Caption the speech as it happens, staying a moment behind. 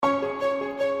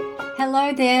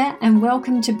Hello there and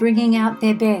welcome to Bringing Out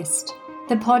Their Best,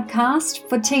 the podcast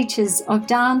for teachers of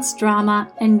dance, drama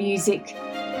and music.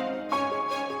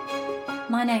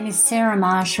 My name is Sarah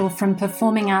Marshall from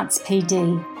Performing Arts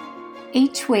PD.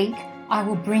 Each week I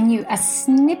will bring you a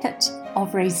snippet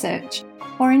of research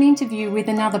or an interview with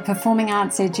another performing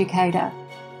arts educator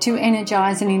to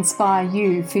energise and inspire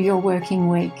you for your working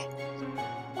week.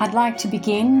 I'd like to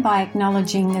begin by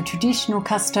acknowledging the traditional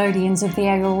custodians of the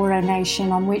Eora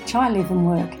Nation on which I live and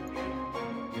work.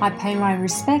 I pay my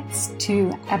respects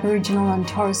to Aboriginal and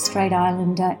Torres Strait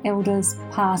Islander elders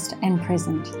past and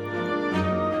present.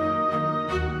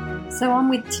 So on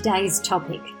with today's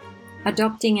topic,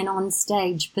 adopting an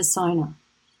onstage persona.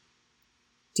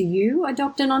 Do you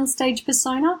adopt an onstage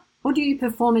persona or do you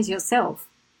perform as yourself?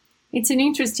 It's an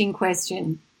interesting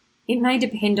question. It may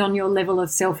depend on your level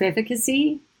of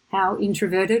self-efficacy, how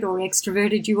introverted or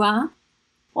extroverted you are,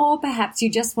 or perhaps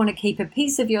you just want to keep a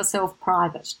piece of yourself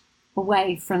private,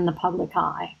 away from the public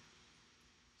eye.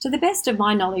 To the best of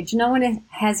my knowledge, no one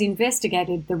has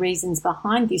investigated the reasons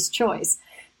behind this choice,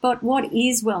 but what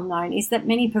is well known is that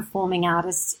many performing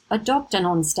artists adopt an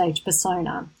onstage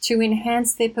persona to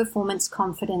enhance their performance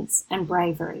confidence and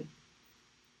bravery.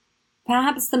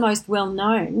 Perhaps the most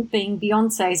well-known being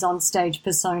Beyoncé's onstage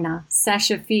persona,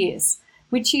 Sasha Fierce,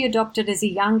 which she adopted as a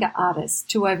younger artist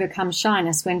to overcome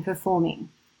shyness when performing,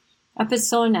 a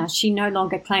persona she no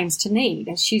longer claims to need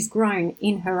as she's grown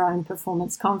in her own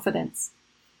performance confidence.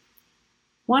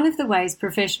 One of the ways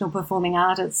professional performing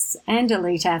artists and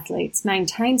elite athletes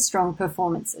maintain strong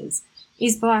performances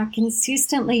is by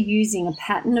consistently using a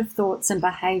pattern of thoughts and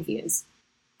behaviours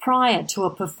prior to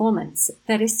a performance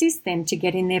that assist them to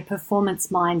get in their performance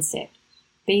mindset,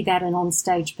 be that an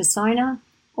onstage persona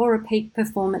or a peak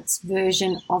performance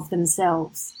version of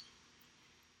themselves.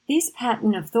 This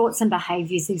pattern of thoughts and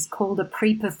behaviours is called a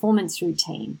pre-performance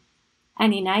routine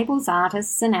and enables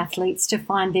artists and athletes to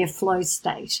find their flow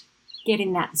state, get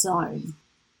in that zone.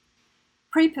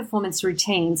 Pre-performance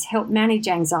routines help manage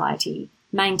anxiety,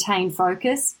 maintain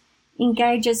focus,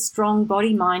 engage a strong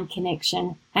body-mind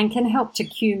connection, and can help to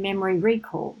cue memory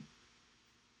recall.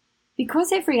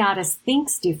 Because every artist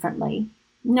thinks differently,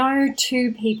 no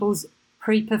two people's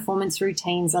pre-performance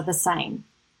routines are the same,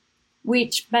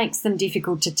 which makes them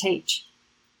difficult to teach.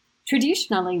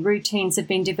 Traditionally, routines have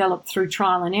been developed through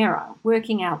trial and error,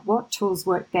 working out what tools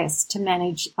work best to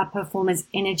manage a performer's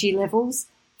energy levels,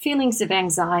 feelings of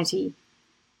anxiety,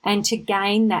 and to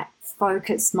gain that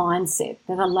focused mindset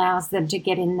that allows them to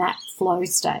get in that flow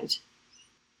state.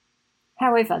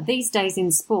 However, these days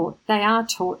in sport, they are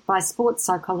taught by sports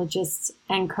psychologists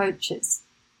and coaches.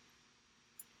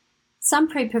 Some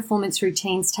pre-performance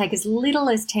routines take as little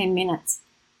as 10 minutes,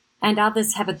 and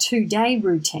others have a 2-day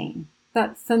routine,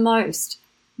 but for most,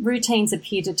 routines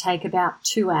appear to take about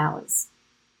 2 hours.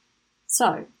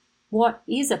 So, what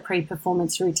is a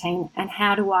pre-performance routine and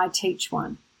how do I teach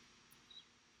one?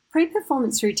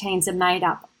 Pre-performance routines are made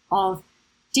up of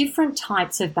different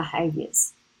types of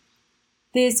behaviours.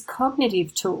 There's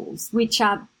cognitive tools, which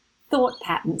are thought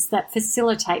patterns that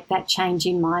facilitate that change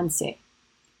in mindset.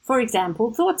 For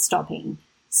example, thought stopping,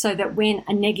 so that when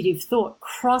a negative thought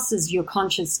crosses your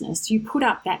consciousness, you put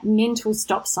up that mental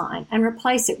stop sign and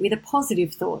replace it with a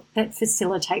positive thought that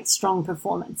facilitates strong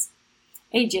performance.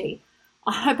 E.g.,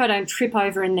 I hope I don't trip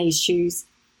over in these shoes.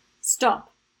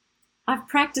 Stop. I've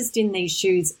practiced in these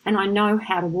shoes and I know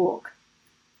how to walk.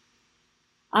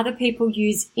 Other people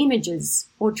use images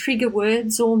or trigger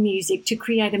words or music to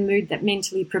create a mood that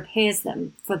mentally prepares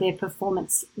them for their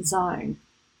performance zone.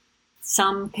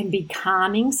 Some can be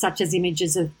calming, such as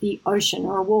images of the ocean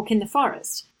or a walk in the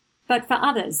forest. But for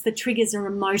others, the triggers are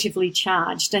emotively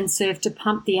charged and serve to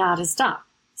pump the artist up,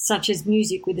 such as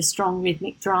music with a strong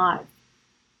rhythmic drive.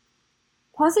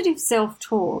 Positive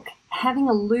self-talk, having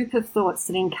a loop of thoughts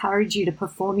that encourage you to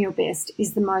perform your best,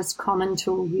 is the most common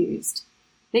tool used.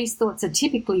 These thoughts are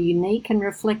typically unique and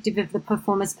reflective of the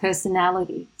performer's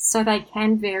personality, so they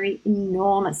can vary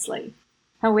enormously.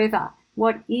 However,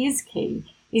 what is key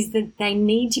is that they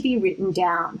need to be written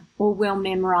down or well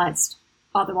memorised.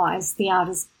 Otherwise, the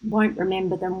artist won't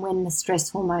remember them when the stress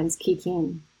hormones kick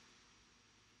in.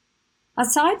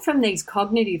 Aside from these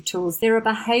cognitive tools, there are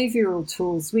behavioural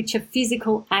tools, which are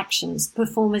physical actions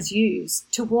performers use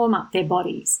to warm up their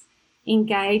bodies,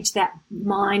 engage that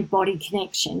mind-body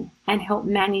connection, and help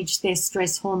manage their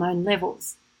stress hormone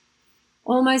levels.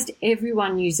 Almost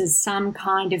everyone uses some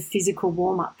kind of physical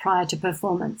warm-up prior to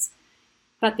performance,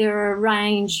 but there are a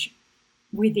range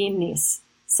within this.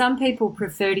 Some people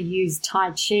prefer to use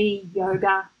Tai Chi,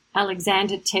 yoga,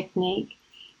 Alexander technique,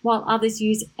 while others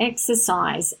use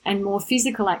exercise and more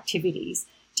physical activities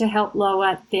to help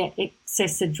lower their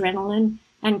excess adrenaline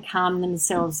and calm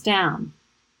themselves down.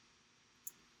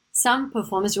 Some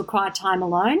performers require time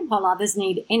alone, while others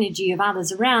need energy of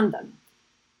others around them.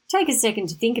 Take a second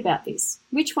to think about this.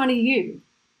 Which one are you?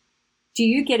 Do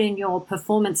you get in your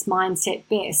performance mindset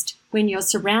best when you're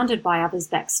surrounded by others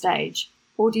backstage,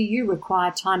 or do you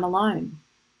require time alone?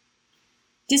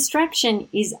 Distraction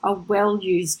is a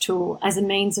well-used tool as a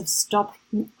means of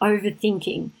stopping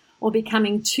overthinking or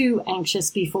becoming too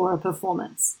anxious before a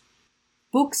performance.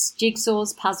 Books,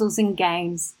 jigsaws, puzzles and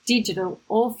games, digital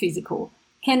or physical,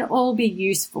 can all be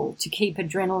useful to keep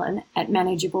adrenaline at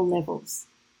manageable levels.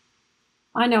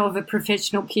 I know of a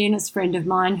professional pianist friend of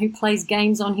mine who plays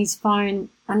games on his phone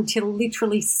until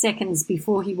literally seconds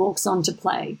before he walks on to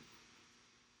play.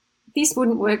 This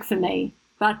wouldn't work for me,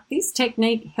 but this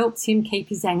technique helps him keep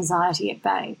his anxiety at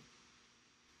bay.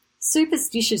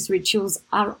 Superstitious rituals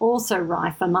are also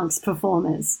rife amongst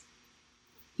performers.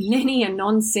 Many are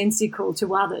nonsensical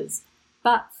to others,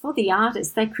 but for the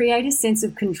artist, they create a sense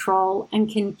of control and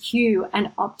can cue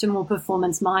an optimal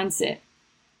performance mindset.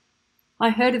 I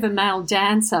heard of a male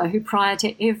dancer who, prior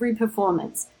to every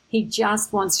performance, he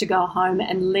just wants to go home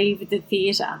and leave the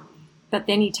theatre, but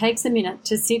then he takes a minute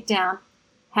to sit down,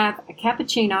 have a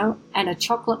cappuccino and a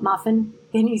chocolate muffin,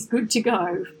 then he's good to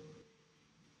go.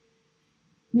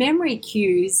 Memory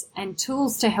cues and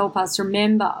tools to help us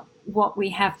remember what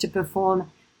we have to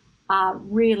perform are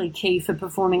really key for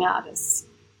performing artists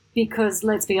because,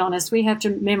 let's be honest, we have to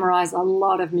memorize a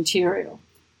lot of material.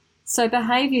 So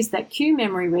behaviours that cue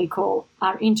memory recall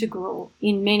are integral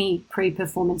in many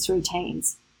pre-performance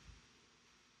routines.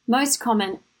 Most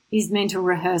common is mental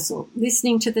rehearsal,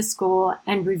 listening to the score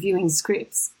and reviewing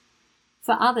scripts.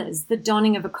 For others, the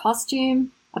donning of a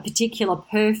costume, a particular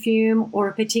perfume, or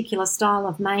a particular style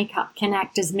of makeup can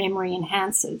act as memory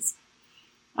enhancers.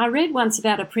 I read once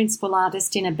about a principal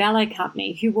artist in a ballet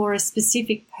company who wore a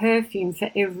specific perfume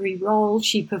for every role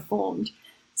she performed.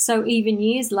 So even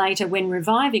years later, when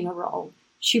reviving a role,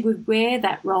 she would wear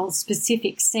that role's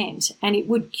specific scent and it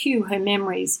would cue her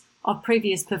memories of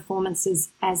previous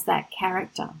performances as that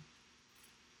character.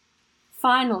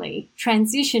 Finally,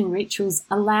 transition rituals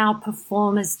allow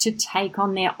performers to take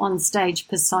on their onstage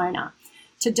persona,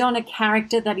 to don a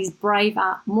character that is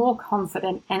braver, more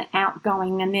confident and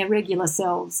outgoing than their regular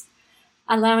selves,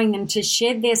 allowing them to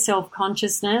shed their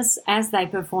self-consciousness as they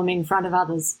perform in front of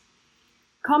others.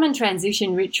 Common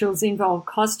transition rituals involve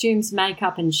costumes,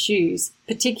 makeup and shoes,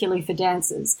 particularly for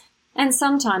dancers, and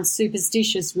sometimes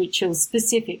superstitious rituals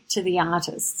specific to the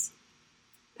artists.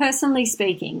 Personally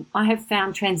speaking, I have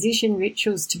found transition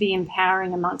rituals to be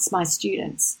empowering amongst my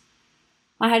students.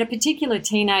 I had a particular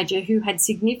teenager who had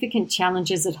significant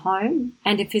challenges at home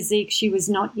and a physique she was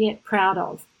not yet proud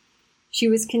of. She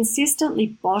was consistently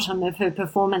bottom of her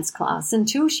performance class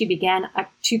until she began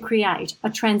to create a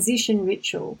transition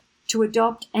ritual to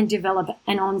adopt and develop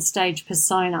an onstage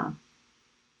persona.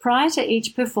 Prior to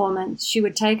each performance, she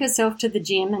would take herself to the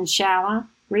gym and shower,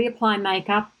 reapply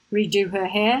makeup, redo her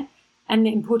hair, and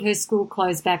then put her school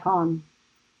clothes back on.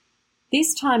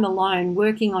 This time alone,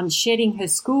 working on shedding her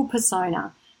school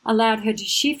persona allowed her to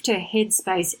shift her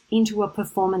headspace into a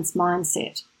performance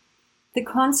mindset. The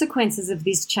consequences of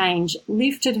this change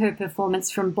lifted her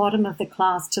performance from bottom of the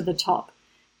class to the top,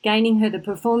 gaining her the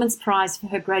performance prize for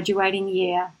her graduating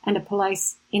year and a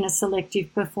place in a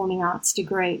selective performing arts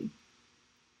degree.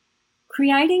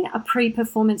 Creating a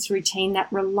pre-performance routine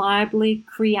that reliably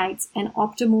creates an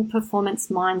optimal performance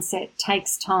mindset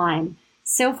takes time,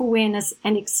 self-awareness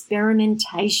and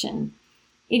experimentation.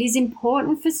 It is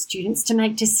important for students to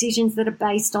make decisions that are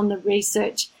based on the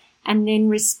research and then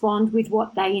respond with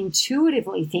what they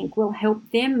intuitively think will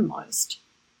help them most.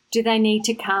 Do they need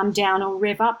to calm down or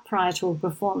rev up prior to a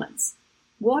performance?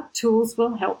 What tools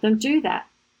will help them do that?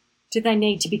 Do they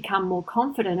need to become more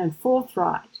confident and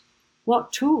forthright?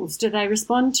 What tools do they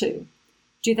respond to?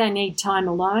 Do they need time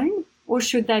alone or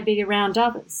should they be around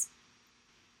others?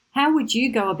 How would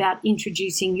you go about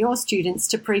introducing your students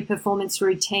to pre-performance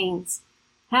routines?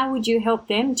 How would you help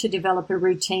them to develop a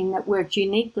routine that worked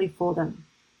uniquely for them?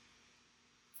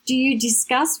 Do you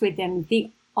discuss with them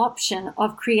the option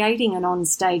of creating an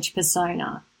onstage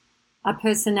persona, a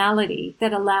personality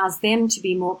that allows them to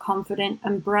be more confident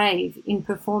and brave in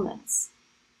performance?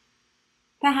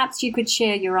 Perhaps you could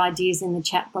share your ideas in the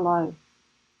chat below.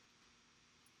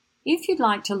 If you'd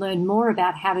like to learn more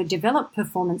about how to develop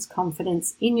performance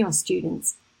confidence in your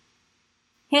students,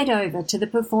 head over to the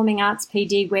Performing Arts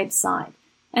PD website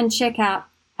and check out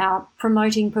our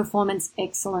Promoting Performance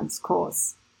Excellence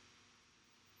course.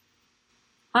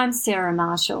 I'm Sarah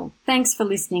Marshall. Thanks for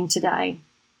listening today.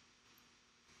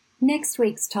 Next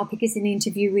week's topic is an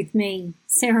interview with me,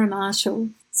 Sarah Marshall,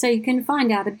 so you can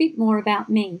find out a bit more about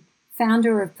me,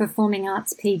 founder of Performing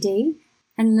Arts PD,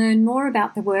 and learn more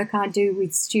about the work I do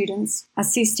with students,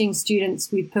 assisting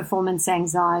students with performance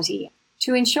anxiety.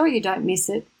 To ensure you don't miss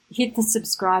it, hit the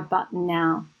subscribe button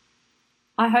now.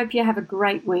 I hope you have a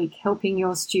great week helping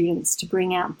your students to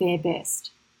bring out their best.